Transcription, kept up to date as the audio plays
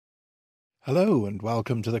Hello and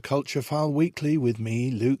welcome to the Culture File Weekly with me,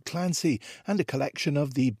 Luke Clancy, and a collection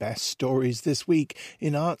of the best stories this week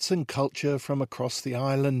in arts and culture from across the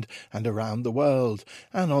island and around the world.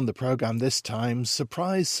 And on the programme this time,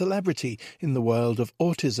 surprise celebrity in the world of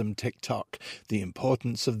autism TikTok, the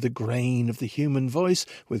importance of the grain of the human voice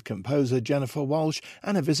with composer Jennifer Walshe,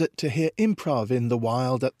 and a visit to hear improv in the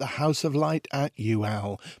wild at the House of Light at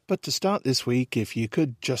UL. But to start this week, if you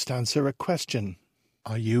could just answer a question.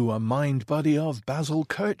 Are you a mind buddy of Basil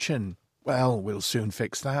Kirchin? Well, we'll soon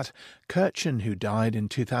fix that. Kirchin, who died in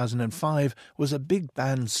 2005, was a big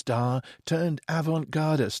band star turned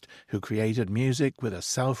avant-gardist who created music with a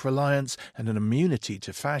self-reliance and an immunity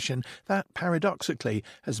to fashion that, paradoxically,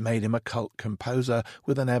 has made him a cult composer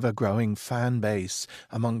with an ever-growing fan base.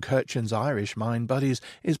 Among Kirchin's Irish mind buddies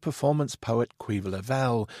is performance poet Caoimhe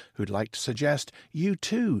Lavelle, who'd like to suggest you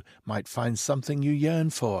too might find something you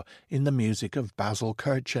yearn for in the music of Basil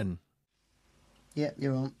Kirchin. Yeah,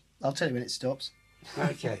 you're on. I'll tell you when it stops.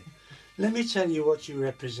 Okay. Let me tell you what you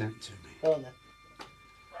represent to me. Oh,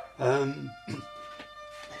 no.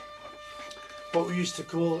 What we used to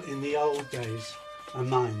call in the old days a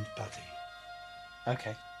mind buddy.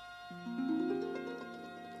 Okay.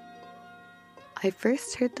 I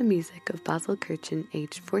first heard the music of Basil Kirchin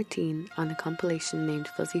aged 14 on a compilation named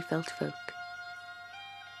Fuzzy Felt Folk.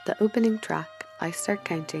 The opening track, I Start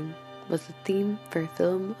Counting, was the theme for a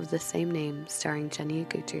film of the same name starring Jenny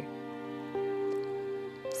Agutter.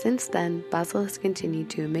 Since then, Basil has continued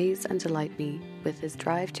to amaze and delight me with his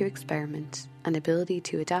drive to experiment and ability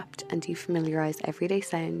to adapt and defamiliarise everyday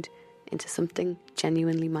sound into something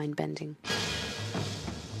genuinely mind-bending.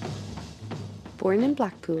 Born in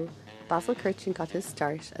Blackpool, Basil Kirchin got his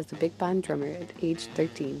start as a big band drummer at age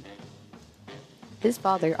 13. His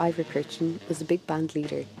father, Ivor Kirchin, was a big band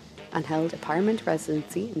leader and held a Parliament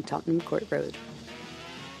residency in Tottenham Court Road.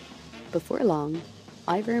 Before long,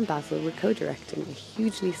 Ivor and Basil were co-directing a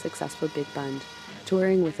hugely successful big band,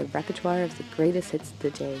 touring with a repertoire of the greatest hits of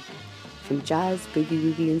the day, from jazz,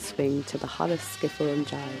 boogie-woogie and swing to the hottest skiffle and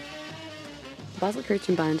jive. The Basil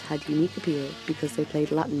Kirchin Band had unique appeal because they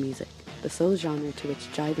played Latin music, the sole genre to which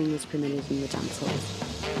jiving was permitted in the dance halls.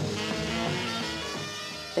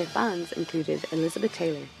 Their fans included Elizabeth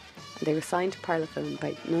Taylor, and they were signed to Parlophone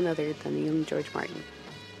by none other than the young George Martin.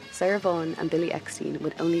 Sarah Vaughan and Billy Eckstein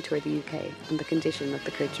would only tour the UK on the condition that the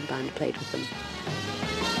Kirchin Band played with them.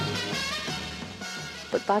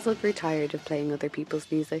 But Basil grew tired of playing other people's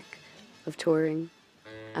music, of touring,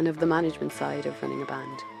 and of the management side of running a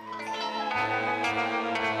band.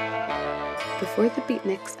 Before the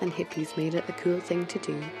beatniks and hippies made it a cool thing to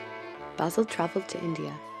do, Basil travelled to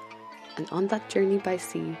India, and on that journey by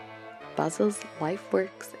sea, Basil's life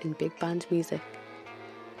works in big band music,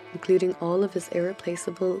 including all of his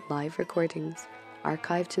irreplaceable live recordings,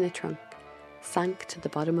 archived in a trunk, sank to the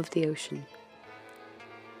bottom of the ocean.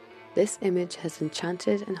 This image has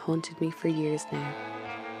enchanted and haunted me for years now.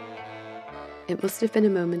 It must have been a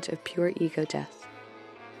moment of pure ego death,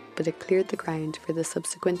 but it cleared the ground for the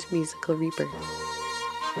subsequent musical rebirth.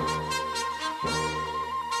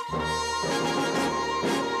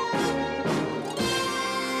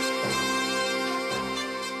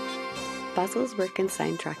 Basil's work in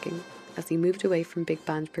soundtracking, as he moved away from big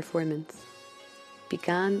band performance,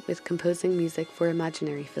 began with composing music for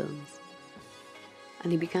imaginary films,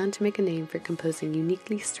 and he began to make a name for composing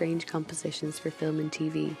uniquely strange compositions for film and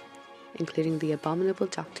TV, including The Abominable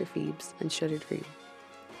Dr. Phoebes and Shuttered Room.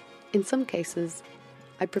 In some cases,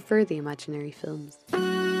 I prefer the imaginary films. The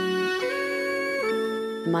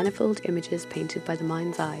manifold images painted by the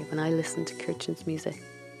mind's eye when I listen to Kirchin's music.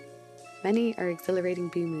 Many are exhilarating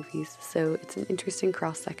B-movies, so it's an interesting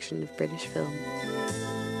cross-section of British film.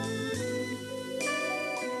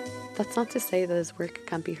 That's not to say that his work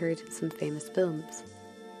can't be heard in some famous films.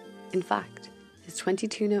 In fact, his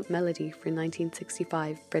 22-note melody for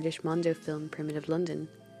 1965 British Mondo film Primitive London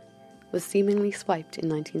was seemingly swiped in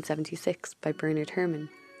 1976 by Bernard Herrmann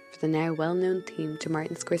for the now well-known theme to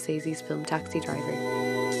Martin Scorsese's film Taxi Driver.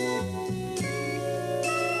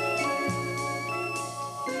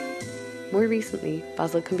 More recently,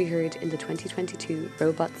 Basil can be heard in the 2022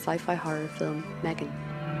 robot sci-fi horror film Megan.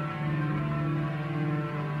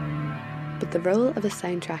 But the role of a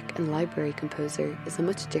soundtrack and library composer is a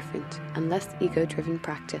much different and less ego-driven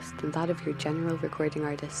practice than that of your general recording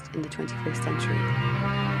artist in the 21st century.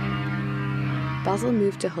 Basil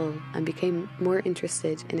moved to Hull and became more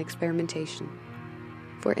interested in experimentation.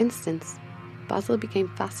 For instance, Basil became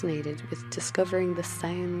fascinated with discovering the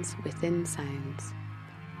sounds within sounds,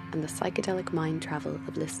 and the psychedelic mind travel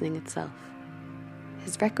of listening itself.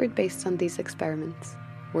 His record based on these experiments,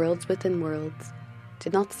 Worlds Within Worlds,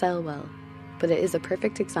 did not sell well but it is a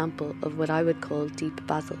perfect example of what I would call deep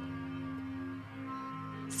Basil.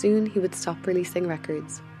 Soon he would stop releasing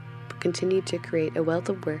records, but continued to create a wealth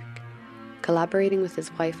of work, collaborating with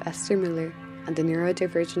his wife Esther Muller and the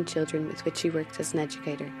neurodivergent children with which he worked as an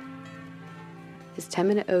educator. His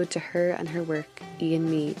 10-minute ode to her and her work,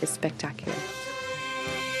 Ian Me, is spectacular.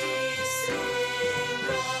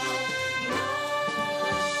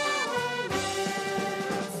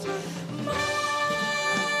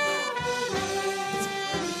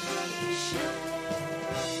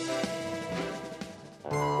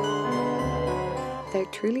 There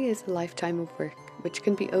truly is a lifetime of work which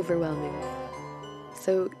can be overwhelming.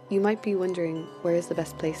 So you might be wondering, where is the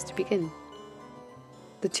best place to begin?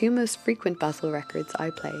 The two most frequent Basil records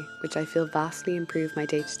I play, which I feel vastly improve my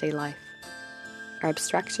day-to-day life, are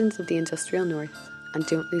Abstractions of the Industrial North and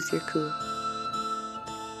Don't Lose Your Cool.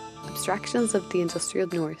 Abstractions of the Industrial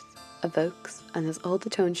North evokes and has all the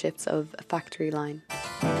tone shifts of a factory line.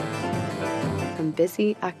 From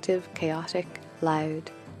busy, active, chaotic, loud,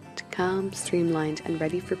 to calm, streamlined and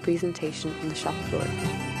ready for presentation on the shop floor.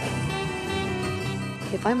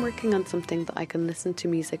 If I'm working on something that I can listen to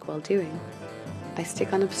music while doing, I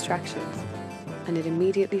stick on Abstractions and it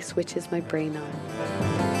immediately switches my brain on.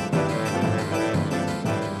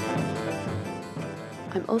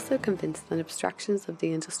 I'm also convinced that Abstractions of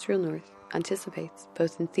the Industrial North anticipates,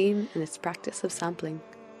 both in theme and its practice of sampling,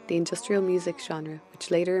 the industrial music genre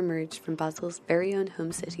which later emerged from Basil's very own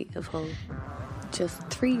home city of Hull. Just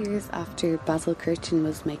 3 years after Basil Kirchin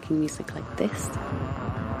was making music like this,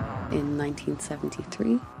 in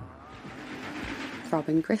 1973,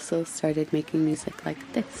 Robin Gristle started making music like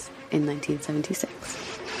this in 1976.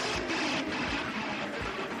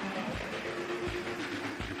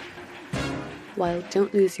 While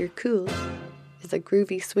Don't Lose Your Cool is a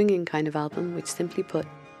groovy swinging kind of album which, simply put,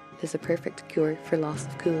 is a perfect cure for loss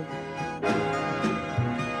of cool.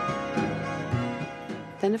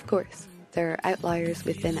 Then of course, there are outliers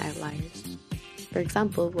within outliers. For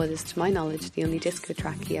example, what is to my knowledge the only disco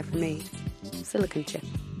track he ever made, Silicon Chip.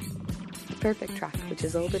 A perfect track which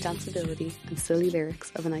is all the danceability and silly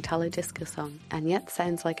lyrics of an Italo-disco song, and yet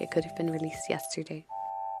sounds like it could have been released yesterday.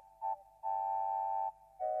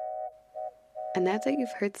 And now that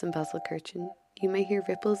you've heard some Basil Kirchin, you may hear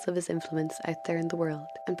ripples of his influence out there in the world,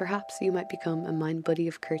 and perhaps you might become a mind buddy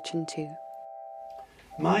of Kirchin too.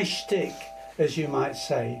 My shtick, as you might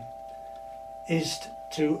say, is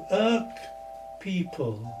to irk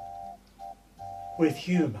people with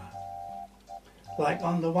humour. Like,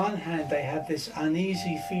 on the one hand they have this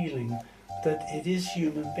uneasy feeling that it is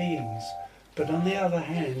human beings, but on the other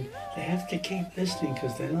hand they have to keep listening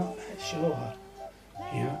because they're not that sure.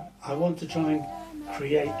 You know, I want to try and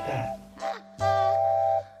create that.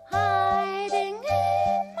 Hiding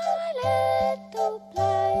in my little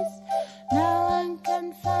place, no one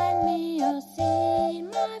can find me or see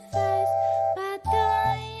my face, but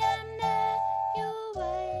I am there, you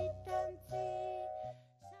wait and see.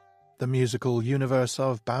 The musical universe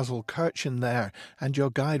of Basil Kirchin there, and your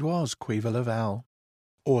guide was Quiva Lavelle.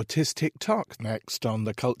 Autistic Talk next on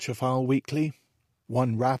the Culture File Weekly.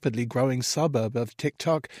 One rapidly growing suburb of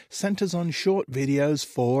TikTok centres on short videos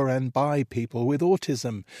for and by people with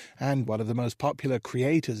autism, and one of the most popular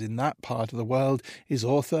creators in that part of the world is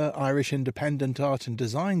author, Irish independent art and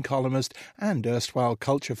design columnist and erstwhile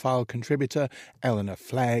Culture File contributor Eleanor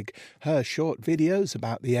Flegg. Her short videos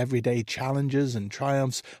about the everyday challenges and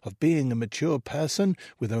triumphs of being a mature person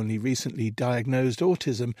with only recently diagnosed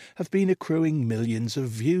autism have been accruing millions of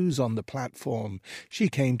views on the platform. She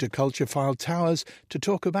came to Culture File Towers to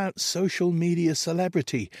talk about social media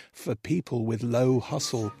celebrity for people with low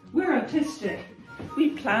hustle. We're autistic.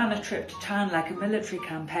 We plan a trip to town like a military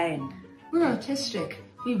campaign. We're autistic.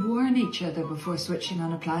 We warn each other before switching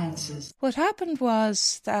on appliances. What happened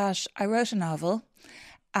was that I wrote a novel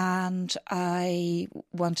and I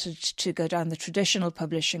wanted to go down the traditional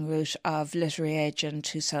publishing route of literary agent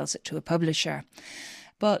who sells it to a publisher.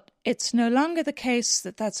 But it's no longer the case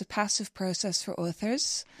that that's a passive process for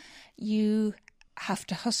authors. You have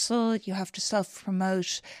to hustle, you have to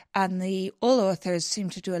self-promote, and all authors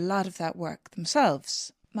seem to do a lot of that work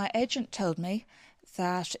themselves. My agent told me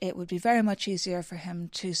that it would be very much easier for him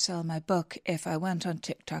to sell my book if I went on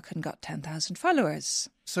TikTok and got 10,000 followers.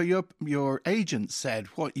 So your agent said,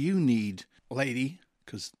 what you need, lady,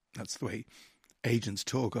 because that's the way agents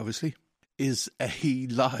talk, obviously, is a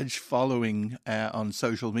large following on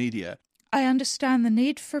social media. I understand the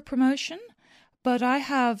need for promotion, but I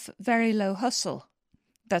have very low hustle.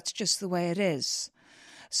 That's just the way it is.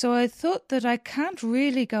 So I thought that I can't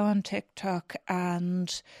really go on TikTok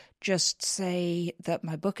and just say that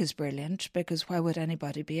my book is brilliant, because why would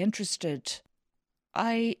anybody be interested?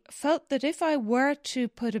 I felt that if I were to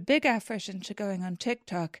put a big effort into going on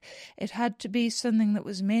TikTok, it had to be something that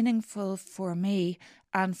was meaningful for me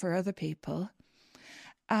and for other people.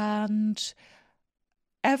 And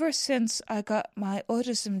ever since I got my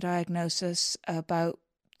autism diagnosis about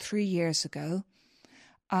 3 years ago,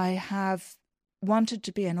 I have wanted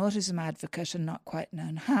to be an autism advocate and not quite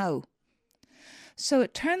known how. So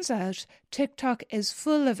it turns out TikTok is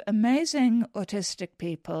full of amazing autistic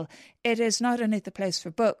people. It is not only the place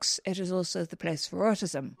for books, it is also the place for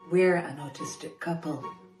autism. We're an autistic couple.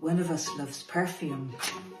 One of us loves perfume.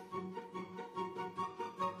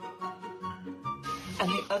 And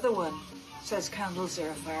the other one says candles are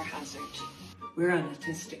a fire hazard. We're an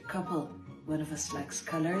autistic couple. One of us likes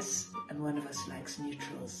colours and one of us likes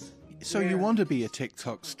neutrals. So you want to be a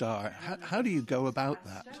TikTok star. How do you go about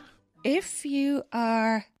that? If you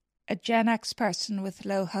are a Gen X person with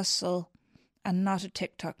low hustle and not a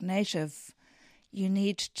TikTok native, you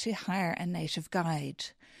need to hire a native guide.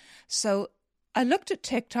 So I looked at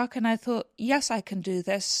TikTok and I thought, yes, I can do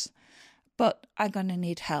this, but I'm going to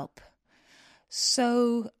need help.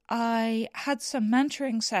 So I had some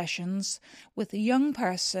mentoring sessions with a young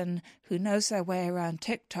person who knows their way around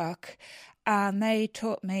TikTok, and they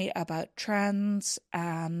taught me about trends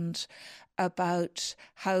and about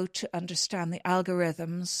how to understand the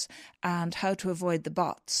algorithms and how to avoid the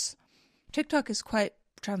bots. TikTok is quite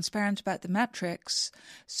transparent about the metrics,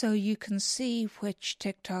 so you can see which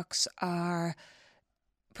TikToks are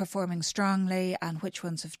performing strongly and which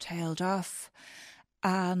ones have tailed off.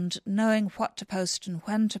 And knowing what to post and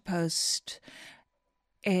when to post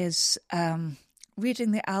is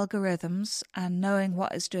reading the algorithms, and knowing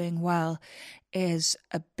what is doing well is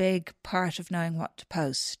a big part of knowing what to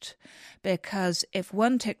post. Because if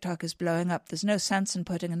one TikTok is blowing up, there's no sense in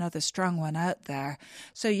putting another strong one out there.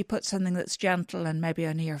 So you put something that's gentle and maybe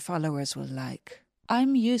only your followers will like.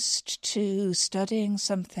 I'm used to studying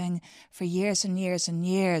something for years and years and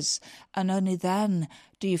years, and only then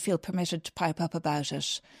do you feel permitted to pipe up about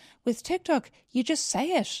it. With TikTok, you just say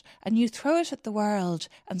it and you throw it at the world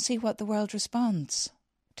and see what the world responds.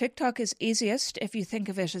 TikTok is easiest if you think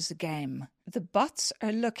of it as a game. The bots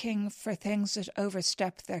are looking for things that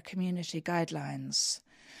overstep their community guidelines,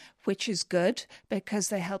 which is good because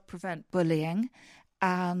they help prevent bullying,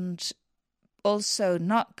 and also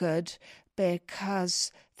not good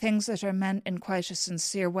because things that are meant in quite a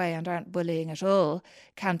sincere way and aren't bullying at all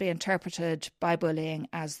can be interpreted by bullying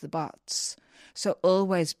as the bots. So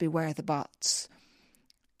always beware the bots.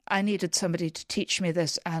 I needed somebody to teach me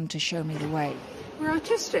this and to show me the way. We're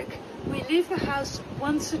autistic. We leave the house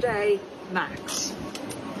once a day, max.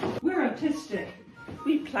 We're autistic.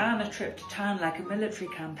 We plan a trip to town like a military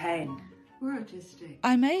campaign. We're autistic.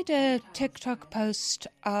 I made a TikTok post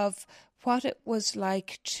of what it was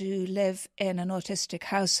like to live in an autistic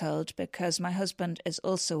household because my husband is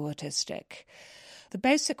also autistic. The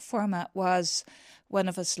basic format was one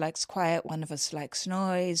of us likes quiet, one of us likes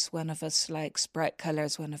noise, one of us likes bright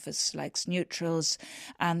colours, one of us likes neutrals.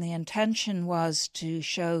 And the intention was to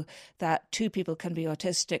show that two people can be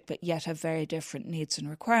autistic but yet have very different needs and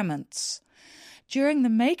requirements. During the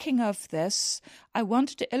making of this, I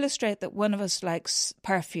wanted to illustrate that one of us likes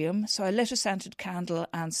perfume, so I lit a scented candle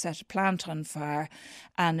and set a plant on fire,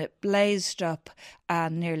 and it blazed up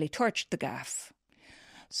and nearly torched the gaff.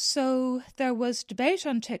 So there was debate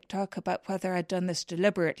on TikTok about whether I'd done this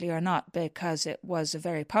deliberately or not, because it was a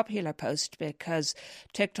very popular post, because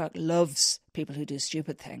TikTok loves people who do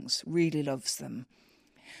stupid things, really loves them.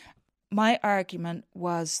 My argument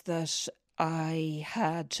was that I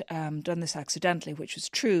had done this accidentally, which was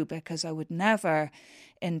true because I would never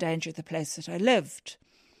endanger the place that I lived.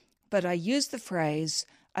 But I used the phrase,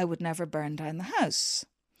 I would never burn down the house.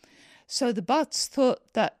 So the bots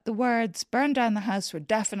thought that the words burn down the house were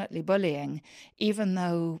definitely bullying, even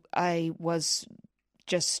though I was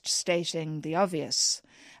just stating the obvious.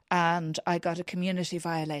 And I got a community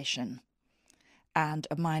violation and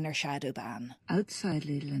a minor shadow ban. Outside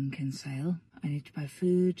Lidl and Kinsale, I need to buy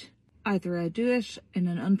food. Either I do it in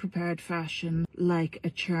an unprepared fashion, like a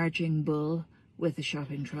charging bull with a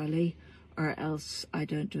shopping trolley, or else I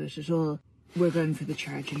don't do it at all. We're going for the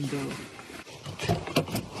charging bull.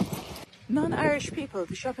 Non-Irish people,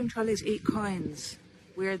 the shopping trolleys eat coins.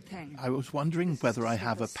 Weird thing. I was wondering whether I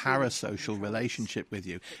have a parasocial relationship with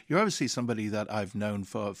you. You're obviously somebody that I've known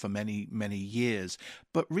for many, many years,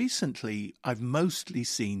 but recently I've mostly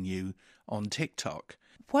seen you on TikTok.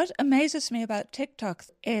 What amazes me about TikTok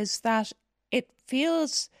is that it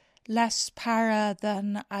feels less para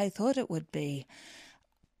than I thought it would be.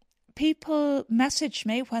 People message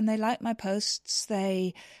me when they like my posts.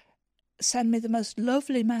 They send me the most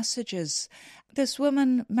lovely messages. This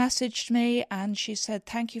woman messaged me and she said,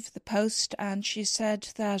 thank you for the post. And she said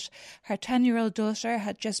that her 10-year-old daughter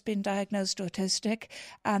had just been diagnosed autistic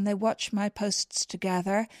and they watch my posts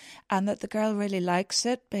together, and that the girl really likes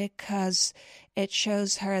it because it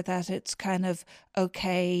shows her that it's kind of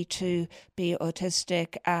okay to be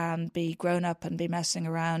autistic and be grown up and be messing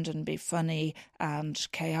around and be funny and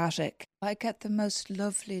chaotic. I get the most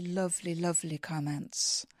lovely, lovely, lovely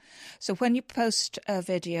comments. So when you post a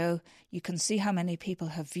video, you can see how many people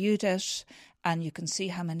have viewed it and you can see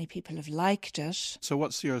how many people have liked it. So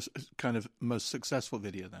what's your kind of most successful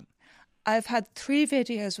video then? I've had 3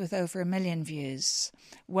 videos with over 1 million views.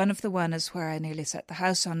 One of the one is where I nearly set the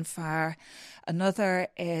house on fire. Another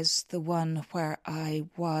is the one where I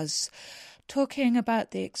was talking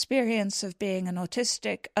about the experience of being an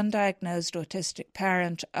undiagnosed autistic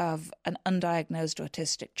parent of an undiagnosed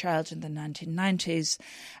autistic child in the 1990s,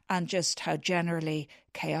 and just how generally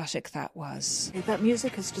chaotic that was. That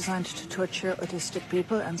music is designed to torture autistic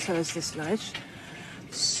people, and so is this light.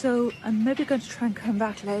 So I'm maybe going to try and come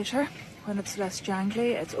back later when it's less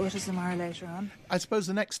jangly. It's autism hour later on. I suppose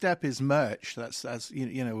the next step is merch. That's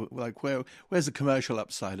you know, like where's the commercial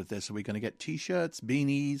upside of this? Are we going to get T-shirts,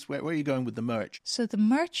 beanies? Where are you going with the merch? So the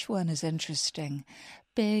merch one is interesting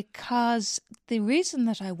because the reason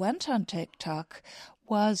that I went on TikTok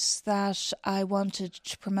was that I wanted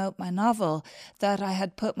to promote my novel that I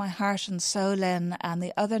had put my heart and soul in, and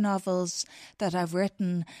the other novels that I've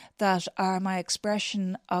written that are my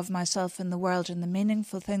expression of myself in the world and the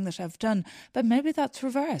meaningful thing that I've done. But maybe that's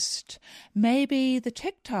reversed. Maybe the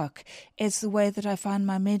TikTok is the way that I find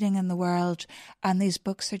my meaning in the world, and these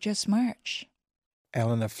books are just merch.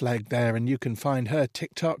 Eleanor Flegg there, and you can find her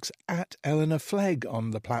TikToks at Eleanor Flegg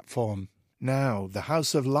on the platform. Now, the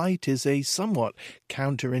House of Light is a somewhat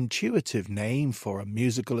counterintuitive name for a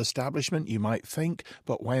musical establishment, you might think,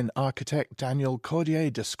 but when architect Daniel Cordier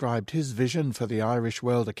described his vision for the Irish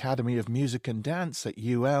World Academy of Music and Dance at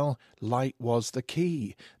UL, light was the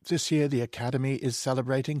key. This year the Academy is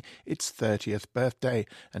celebrating its 30th birthday,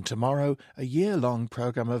 and tomorrow a year-long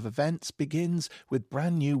programme of events begins with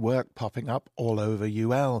brand new work popping up all over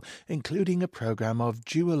UL, including a programme of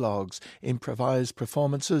duologues, improvised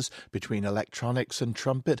performances between electronics and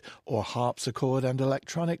trumpet, or harpsichord and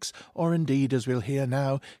electronics, or indeed, as we'll hear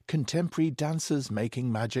now, contemporary dancers making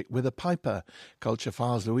magic with a piper. Culture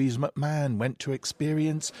Files' Louise McMahon went to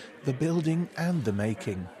experience the building and the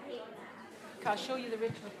making. I'll show you the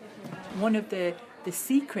ritual pit. One of the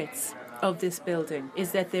secrets of this building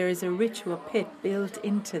is that there is a ritual pit built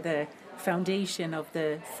into the foundation of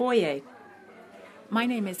the foyer. My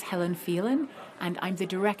name is Helen Phelan, and I'm the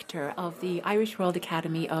director of the Irish World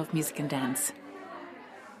Academy of Music and Dance.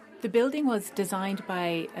 The building was designed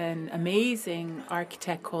by an amazing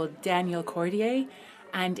architect called Daniel Cordier,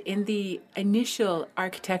 and in the initial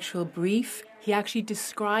architectural brief, he actually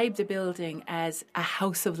described the building as a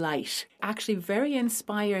house of light, actually very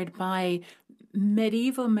inspired by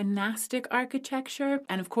medieval monastic architecture.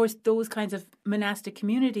 And of course, those kinds of monastic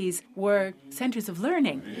communities were centres of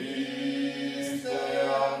learning.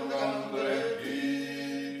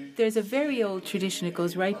 There's a very old tradition. It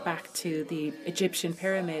goes right back to the Egyptian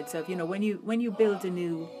pyramids of, when you build a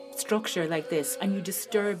new structure like this and you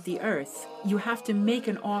disturb the earth, you have to make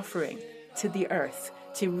an offering to the earth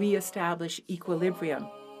to re-establish equilibrium.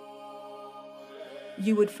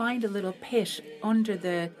 You would find a little pit under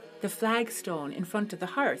the flagstone in front of the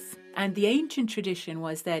hearth. And the ancient tradition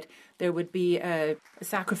was that there would be a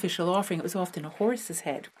sacrificial offering. It was often a horse's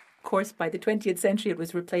head. Of course, by the 20th century, it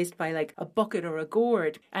was replaced by like a bucket or a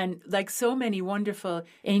gourd. And like so many wonderful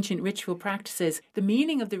ancient ritual practices, the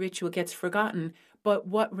meaning of the ritual gets forgotten. But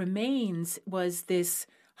what remains was this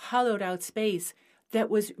hollowed out space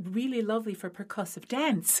that was really lovely for percussive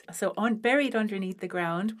dance. So buried underneath the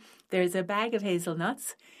ground, there's a bag of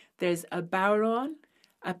hazelnuts, there's a bowron,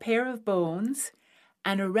 a pair of bones,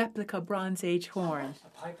 and a replica Bronze Age horn. A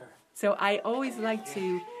piper. So I always like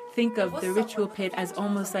to think of the ritual pit as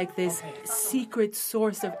almost like this secret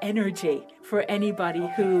source of energy for anybody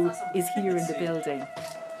who is here in the building.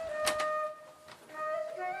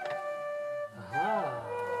 Aha.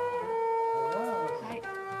 Hello. Hi.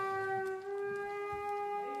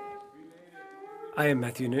 I am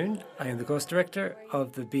Matthew Noon. I am the course director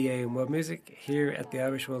of the BA in World Music here at the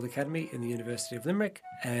Irish World Academy in the University of Limerick,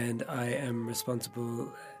 and I am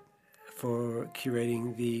responsible for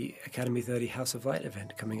curating the Academy 30 House of Light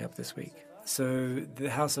event coming up this week. So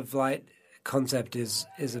the House of Light concept is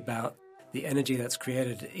about the energy that's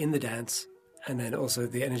created in the dance, and then also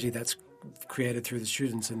the energy that's created through the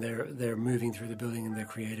students, and they're moving through the building in their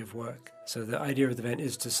creative work. So the idea of the event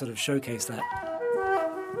is to sort of showcase that.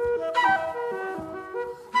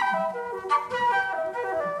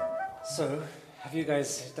 So, have you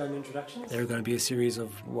guys done introductions? There are going to be a series of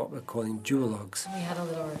what we're calling duologues. We had a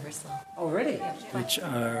little rehearsal. Already? Yeah. Which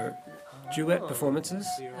are duet performances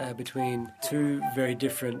between two very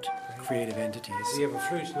different creative entities. We have a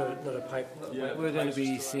flute, not a pipe. We're going to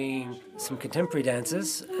be seeing some contemporary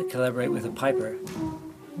dancers collaborate with a piper.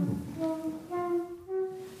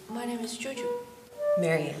 My name is Juju.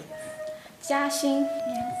 Marianne. Jiaxin.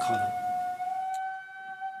 Colin.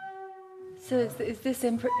 So is this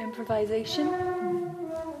improvisation?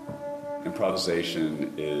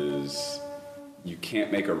 Improvisation is, you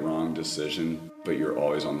can't make a wrong decision, but you're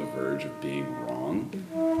always on the verge of being wrong.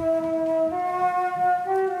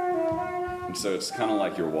 And so it's kind of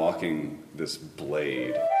like you're walking this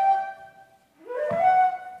blade.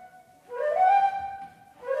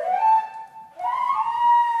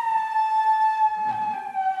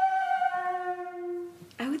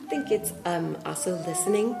 I would think it's also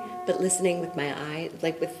listening, but listening with my eye,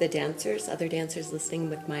 like with the dancers, other dancers listening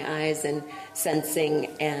with my eyes and sensing,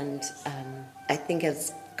 and I think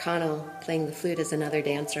as Connell playing the flute as another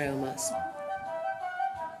dancer almost.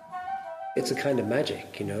 It's a kind of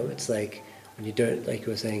magic, you know? It's like when you don't, like you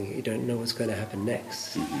were saying, you don't know what's going to happen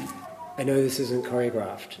next. I know this isn't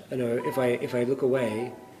choreographed. I know if I look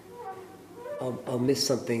away, I'll miss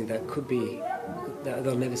something that could be, that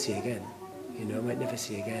they'll never see again. You know, I might never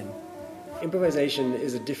see again. Improvisation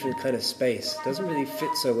is a different kind of space. It doesn't really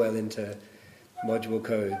fit so well into module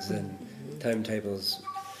codes and timetables,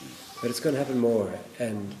 but it's going to happen more.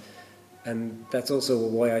 And that's also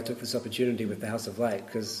why I took this opportunity with the House of Light,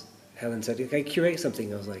 because Helen said, okay, curate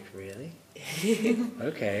something. I was like, really?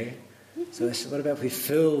 Okay. So what about if we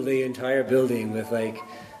fill the entire building with like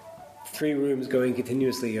 3 rooms going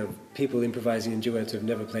continuously of people improvising in duets who've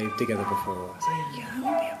never played together before? I was like, yeah, that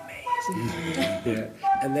would be amazing. Yeah.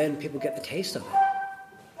 And then people get the taste of it.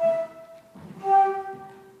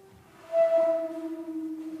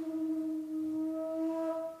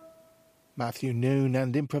 Matthew Noon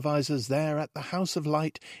and improvisers there at the House of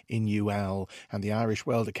Light in UL, and the Irish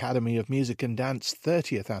World Academy of Music and Dance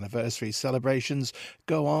 30th anniversary celebrations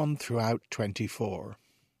go on throughout 24.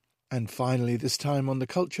 And finally, this time on the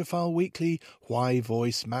Culture File Weekly, Why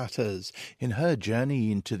Voice Matters. In her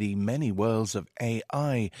journey into the many worlds of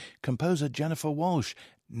AI, composer Jennifer Walshe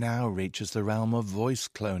now reaches the realm of voice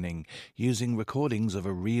cloning, using recordings of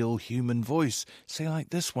a real human voice, say like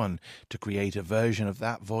this one, to create a version of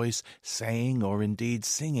that voice saying or indeed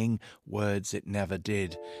singing words it never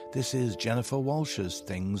did. This is Jennifer Walshe's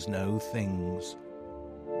Things Know Things.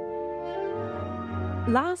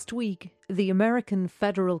 Last week, the American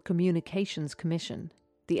Federal Communications Commission,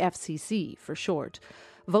 the FCC for short,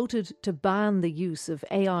 voted to ban the use of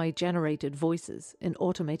AI-generated voices in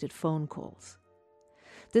automated phone calls.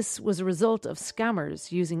 This was a result of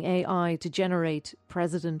scammers using AI to generate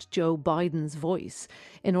President Joe Biden's voice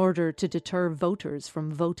in order to deter voters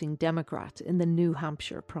from voting Democrat in the New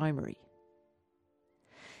Hampshire primary.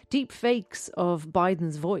 Deep fakes of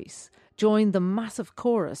Biden's voice joined the massive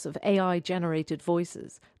chorus of AI-generated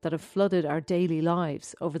voices that have flooded our daily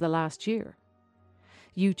lives over the last year.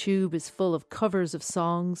 YouTube is full of covers of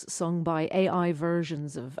songs sung by AI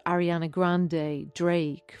versions of Ariana Grande,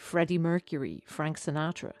 Drake, Freddie Mercury, Frank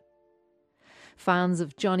Sinatra. Fans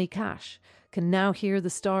of Johnny Cash can now hear the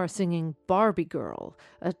star singing Barbie Girl,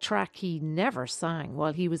 a track he never sang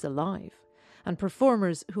while he was alive. And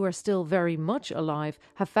performers who are still very much alive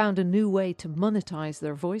have found a new way to monetize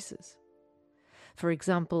their voices. For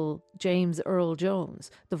example, James Earl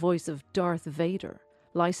Jones, the voice of Darth Vader,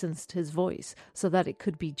 licensed his voice so that it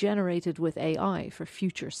could be generated with AI for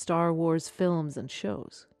future Star Wars films and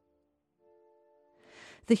shows.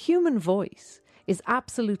 The human voice is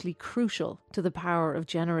absolutely crucial to the power of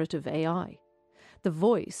generative AI. The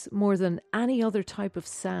voice, more than any other type of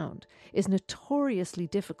sound, is notoriously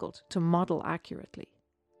difficult to model accurately.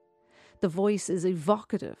 The voice is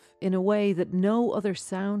evocative in a way that no other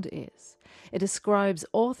sound is. It ascribes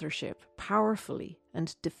authorship powerfully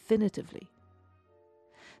and definitively.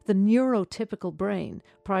 The neurotypical brain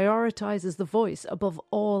prioritizes the voice above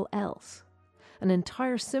all else. An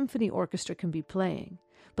entire symphony orchestra can be playing,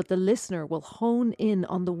 but the listener will hone in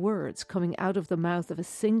on the words coming out of the mouth of a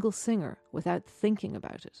single singer without thinking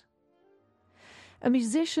about it. A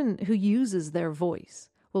musician who uses their voice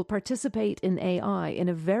will participate in AI in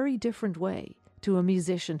a very different way to a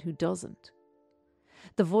musician who doesn't.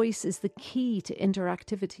 The voice is the key to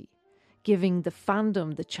interactivity, giving the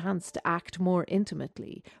fandom the chance to act more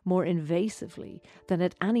intimately, more invasively than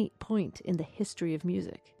at any point in the history of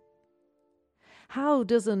music. How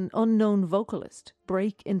does an unknown vocalist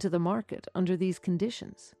break into the market under these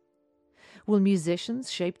conditions? Will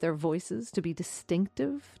musicians shape their voices to be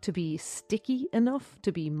distinctive, to be sticky enough,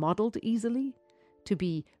 to be modelled easily, to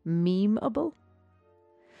be memeable?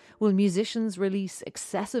 Will musicians release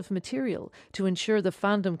excessive material to ensure the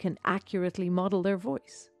fandom can accurately model their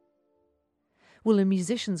voice? Will a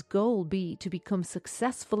musician's goal be to become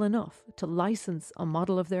successful enough to license a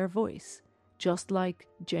model of their voice, just like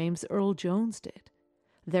James Earl Jones did,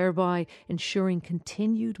 thereby ensuring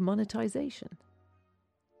continued monetization?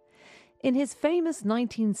 In his famous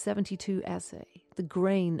 1972 essay, The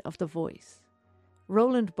Grain of the Voice,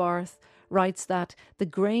 Roland Barthes writes that the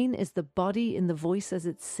grain is the body in the voice as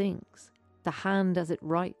it sings, the hand as it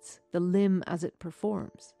writes, the limb as it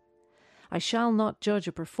performs. I shall not judge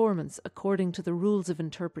a performance according to the rules of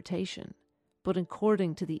interpretation, but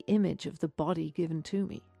according to the image of the body given to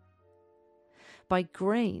me. By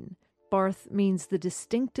grain, Barthes means the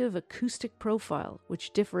distinctive acoustic profile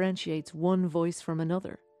which differentiates one voice from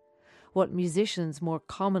another, what musicians more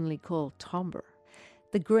commonly call timbre.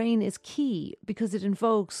 The grain is key because it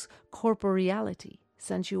invokes corporeality,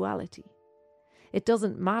 sensuality. It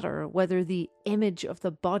doesn't matter whether the image of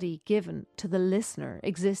the body given to the listener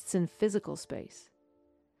exists in physical space.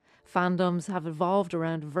 Fandoms have evolved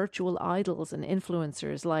around virtual idols and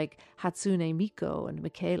influencers like Hatsune Miku and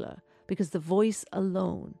Michaela because the voice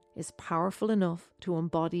alone is powerful enough to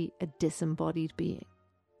embody a disembodied being.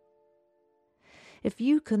 If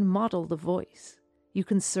you can model the voice, you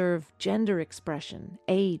can serve gender expression,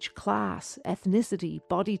 age, class, ethnicity,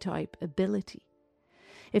 body type, ability.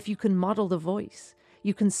 If you can model the voice,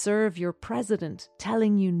 you can serve your president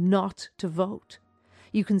telling you not to vote.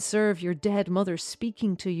 You can serve your dead mother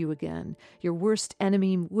speaking to you again, your worst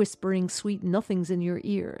enemy whispering sweet nothings in your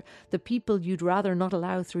ear, the people you'd rather not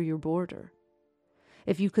allow through your border.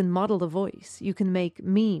 If you can model the voice, you can make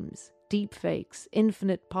memes, deepfakes,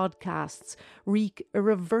 infinite podcasts wreak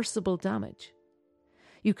irreversible damage.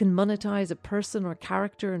 You can monetize a person or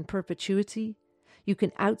character in perpetuity. You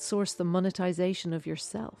can outsource the monetization of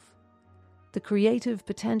yourself. The creative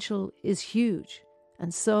potential is huge,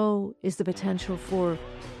 and so is the potential for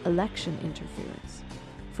election interference,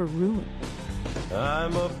 for ruin.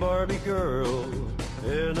 I'm a Barbie girl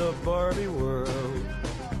in a Barbie world.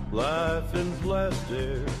 Life in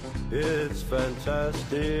plastic, it's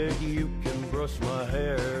fantastic. You can brush my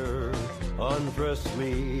hair, undress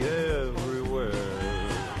me everywhere.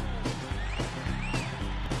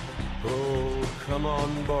 Oh, come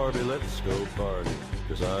on, Barbie, let's go party,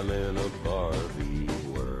 'cause I'm in a Barbie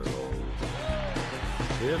world.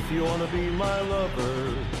 If you wanna be my lover,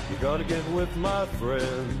 you gotta get with my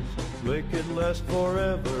friends. Make it last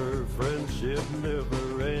forever, friendship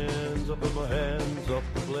never ends. I put my hands up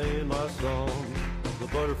playing my song, the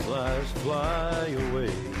butterflies fly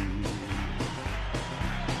away.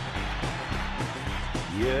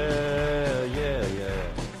 Yeah, yeah, yeah,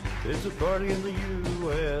 it's a party in the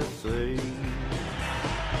USA.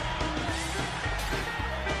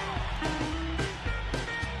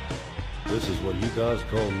 This is what you guys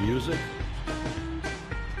call music?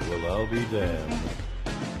 Well, I'll be damned.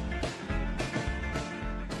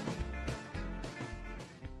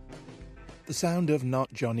 The sound of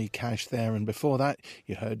Not Johnny Cash there, and before that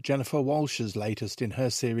you heard Jennifer Walshe's latest in her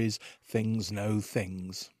series Things Know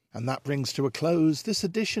Things. And that brings to a close this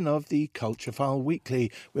edition of the Culture File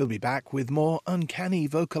Weekly. We'll be back with more uncanny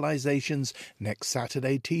vocalisations next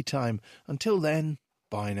Saturday tea time. Until then,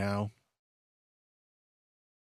 bye now.